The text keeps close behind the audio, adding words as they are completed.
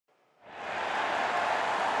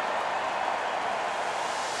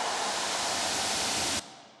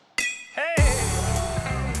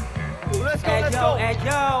Ayo,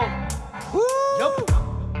 ayo. Yup.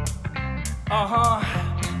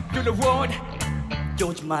 You're the one.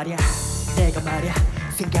 요즘 말이야, 내가 말이야,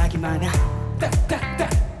 생각이 많아. 따따따.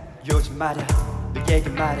 요즘 말이야, 너에게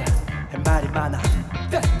말이야, 할 말이 많아.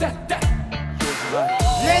 따따따. 요즘 말이야.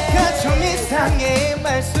 내가 좀 이상해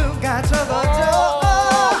말수가 적어져.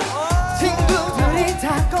 친구들이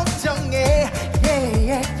다 걱정해.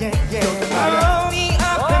 네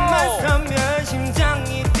앞에만 서면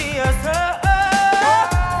심장이 뛰어서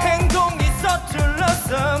행동이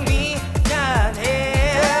서툴러서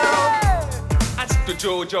미안해. 아직도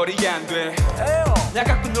조절이 안 돼. 나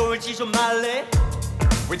갖고 놀지 좀 말래.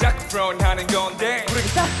 왜 자꾸 프론하는 건데?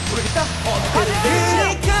 모르겠다 어떻게 되지?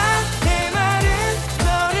 그러니까 내 말은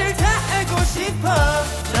너를 다 알고 싶어.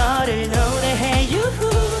 너를 노래해 유후,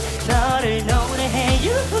 너를 노래해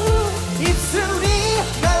유후. 입술이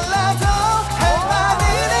말라도 할 말을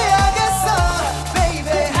해야겠어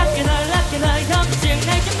baby. 아껴 널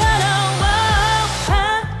걱정하지 마라.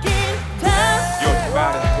 아낀다. 요즘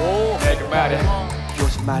말해 내가 말해.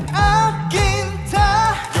 요즘 말해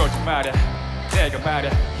아낀다. 요즘 말해 내가 말해.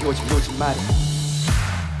 요즘 말해.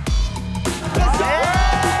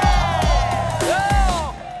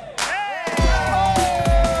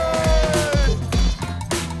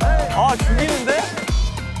 아 죽이는데?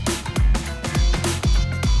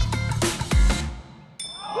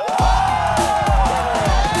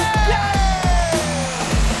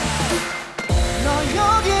 너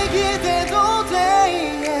여기 기대도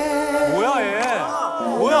돼. 뭐야 얘?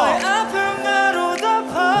 너의 뭐야? 앞을 나로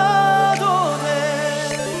덮어도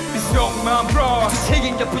돼. 속만 bro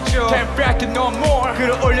책임져 붙여 Can't back it no more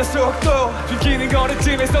끌어올려 속도 숨기는 거는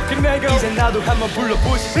틈에서 끝내고 이제 나도 한번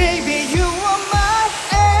불러보시. Baby you are my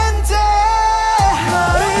angel.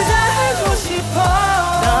 너를 다 알고 싶어.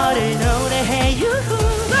 너를 노래해 유후,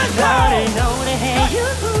 너를 노래해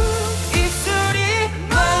유후. 입술이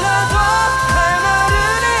말라도 할 말을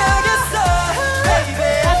해야겠어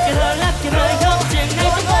baby. 아껴 널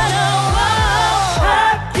걱정하지 마라.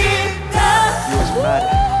 아낀다. 요즘 말해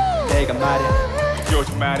내가 말해. 요즘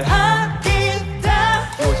말해 아낀다.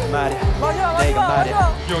 요즘 말해 내가 말해.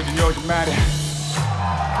 요즘 말해.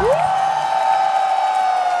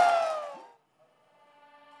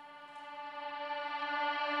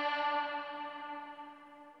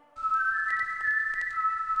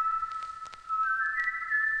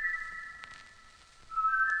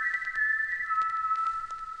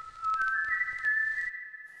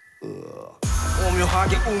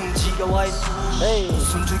 오묘하게 움직여와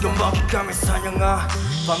숨죽여 먹잇감을 사냥하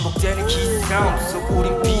반복되는 기상 속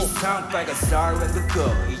우린 비상 빨간 사이렌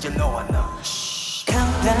듣고 이제 너와 나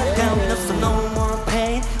감당감이 없어 no more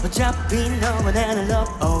pain 어차피 너와 나는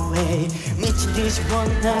love away 미친 듯이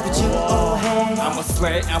원하고 증오해 I'm a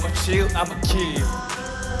slay, I'm a chill, I'm a kill.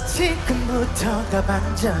 지금부터가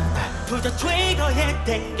반전 부자 트리거에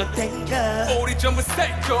땡겨 우리 전부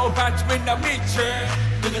세고 반쯤에 나 미쳐.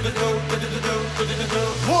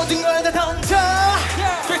 모든 걸 다 던져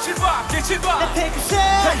빛을 봐 나 take a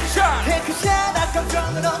shot take a shot 나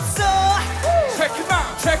감정은 없어 Check him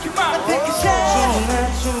out, check him out. take a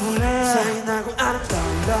shot 충분해 잔인하고 아름다운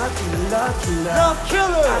love killer 아름다운 love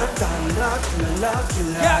killer 아름다운 love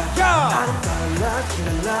killer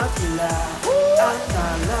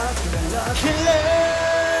아름다운 love killer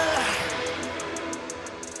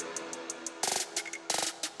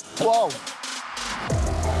와우.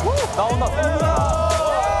 나온다.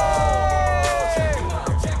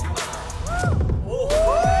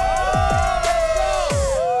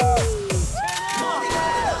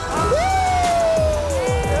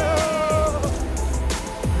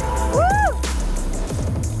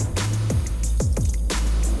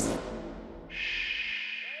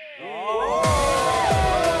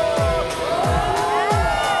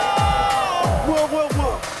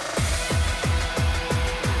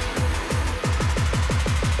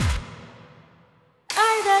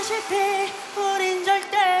 알다시피 우린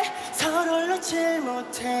절대 서로를 놓지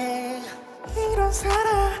못해 이런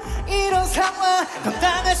사람 이런 상황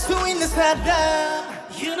감당할 수 있는 사람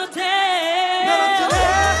You know that 넌 어쩌나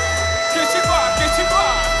빛을 봐.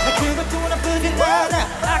 나 그것도 나쁘진 않아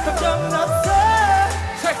아 걱정은 없어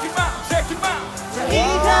Check him out, check him out. 이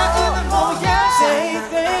다음은 뭐야 Say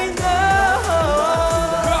they know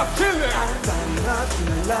Love killer.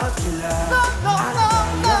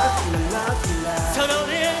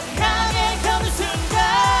 서로를 향해 가는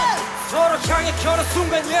순간 서로 향해 켜는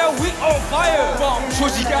순간 yeah we on fire.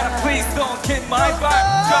 멈추지 않아 please don't kill my vibe.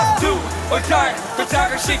 Just do or die. 더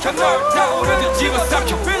자극시켜 널 타오르는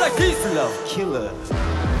집어삼켜 feel like this love killer.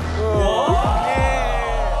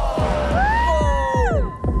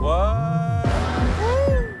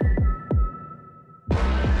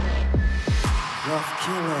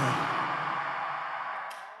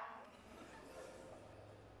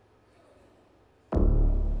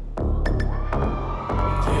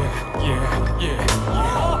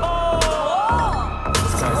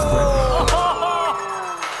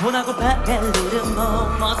 원하고 바벨루는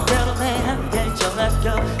멋대로 내 한계를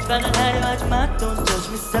정합혀 시간을 하려 하지 마 돈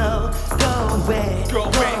조심했어 Go away, go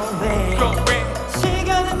away, go away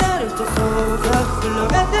시간은 나를 또 속여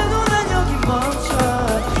흘러갈 때도 난 여기 멈춰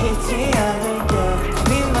잊지 않을게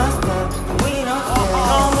We must stop, we don't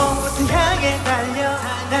stop 먼 곳을 향해 달려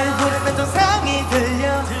날 부르면 정상이 들려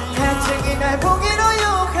한층이 날 보기로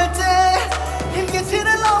유혹할 때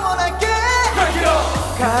힘겨치를 넘어날게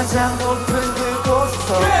가장 높은 그곳에서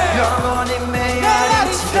영원히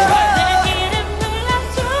메아리 치며 내 이름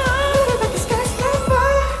불러줘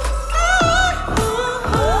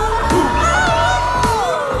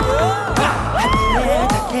하늘에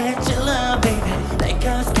닿게 찔러 baby Like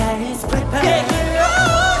a skyscraper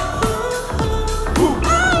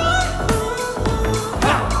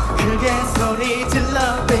크게 소리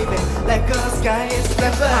질러 baby Like a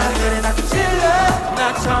skyscraper 하늘에 닿게 찔러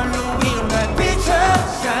나처럼 위로 날 비춰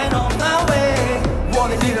Shine on my way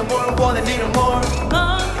Want a little more, want a little more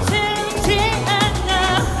멈추지 않아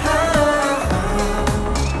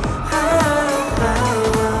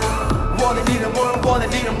Want a little more, want a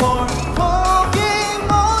little more 포기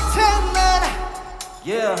못해 난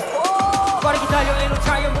Yeah 빠르게 달려 ain't no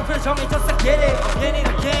time 목표를 정해 just get it Again and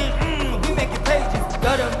again We make it pages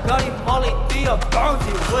걸음걸이 멀리 뛰어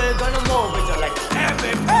bouncy We're gonna move it just like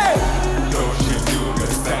MVP 도시두개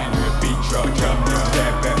쌓이는 비춰져면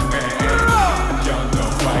대배맨 You're no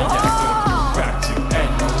right now back to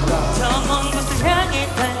ain't no love 저 먼 곳을 향해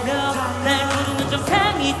달려 날 부르는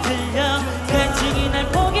정상이 들려 간증이 날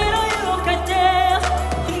보기로 유혹할 때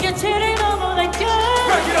힘겨치를 넘어갈게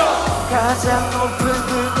가장 높은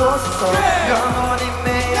그곳에서 영원히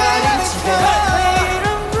메아리 치며 내 이름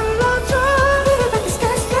불러줘 Like a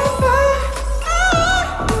skyscraper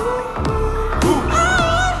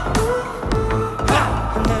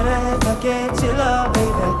하늘에 닿게 찔러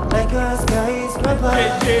baby Like a skyscraper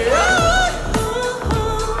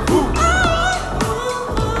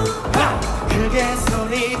크게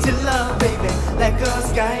소리 질러 baby Like a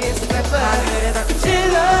skyscraper 하늘에 닿게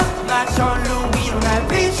찔러 나처럼 위로 날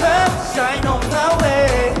비춰 Shine on my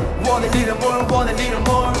way Want a little more, want a little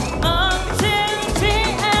more 멈추지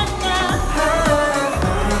않아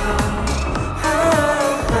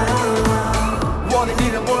Want a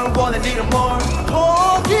little more, want a little more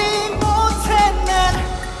포기 못해 난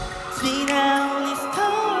지나온 이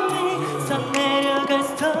스토리 선 내려갈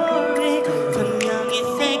스토리 분명히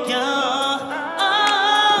새겨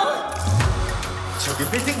저기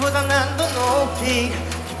빌딩보다 난 더 높이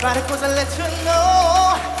깃발을 꽂아 let you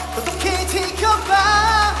know 똑똑히 지켜봐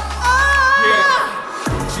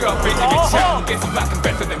주어빈 이게 참무게수만큼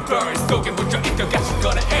better than birds 속에 묻혀있던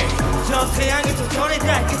가시거나 저 태양이 좀 전에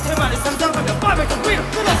달 끝에만의 삼성하며 밤을 좀 위로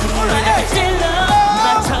끊어서 올라야 찔러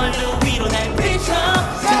나처럼 위로 날 비춰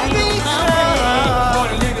Shine on my way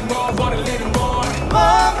Want a little more, want a little more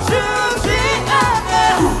멈추지 않아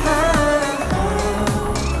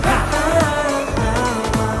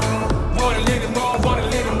Want a little more, want a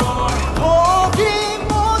little more 포기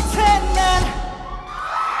못해 난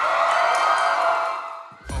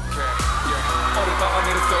Okay, yeah 어느 밤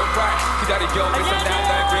하늘은 so bright 기다리고 있어 난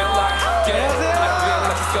날 real life Yeah, I feel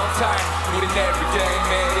like it's so tight 우린 everyday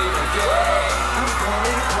made it again I'm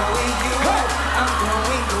going you I'm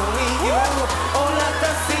going you 올랐다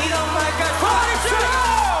see oh my god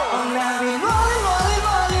I'm rolling rolling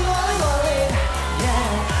rolling rolling rolling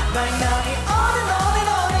Yeah 너의 나이 rolling rolling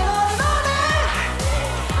rolling rolling rolling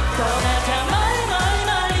떠나자 멀리 멀리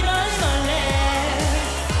멀리 멀리 멀리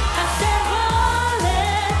I said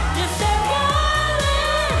rolling you said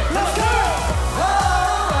rolling Let's go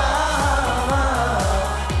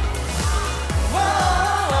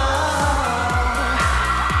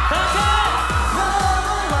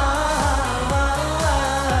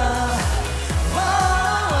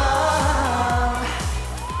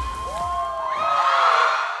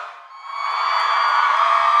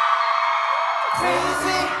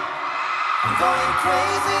Crazy, I'm going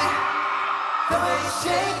crazy. The way you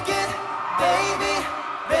shake it, baby,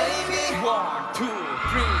 baby. 1, 2, 3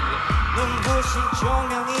 눈부신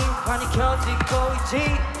조명이 환히 켜지고 있지.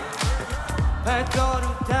 발걸음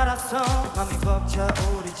따라서 맘이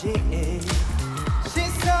벅차오르지.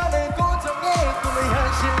 시선을 고정해 꿈을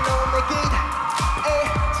현실로 매긴.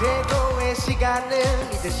 제도의 시간은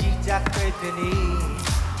이제 시작될 테니.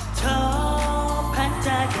 저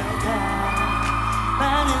반짝여가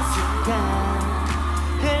많은 순간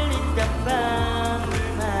흘린단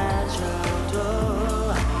방울마저도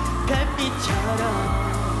별빛처럼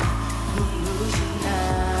눈부신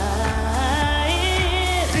나이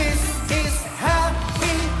This is how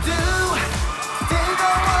we do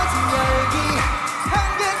뜨거워진 열기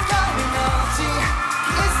한계감이 없지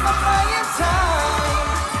It's my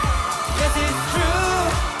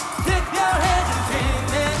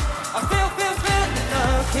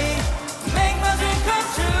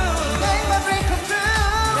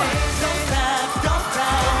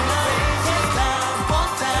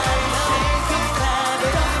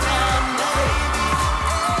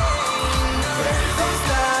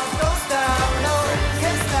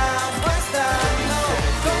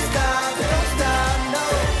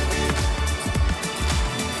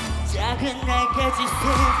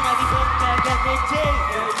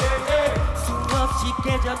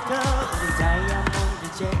짙게 젖어 우리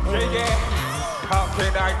다이아몬드 제 How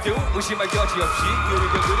can I do? 의심할 여지 없이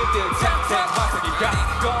유리도 그림들 탁탁 화살이가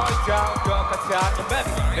거의 것 같아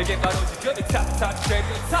넌 내게 바로 지금이 탁탁 쉐이크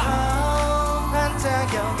탑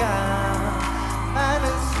반짝여가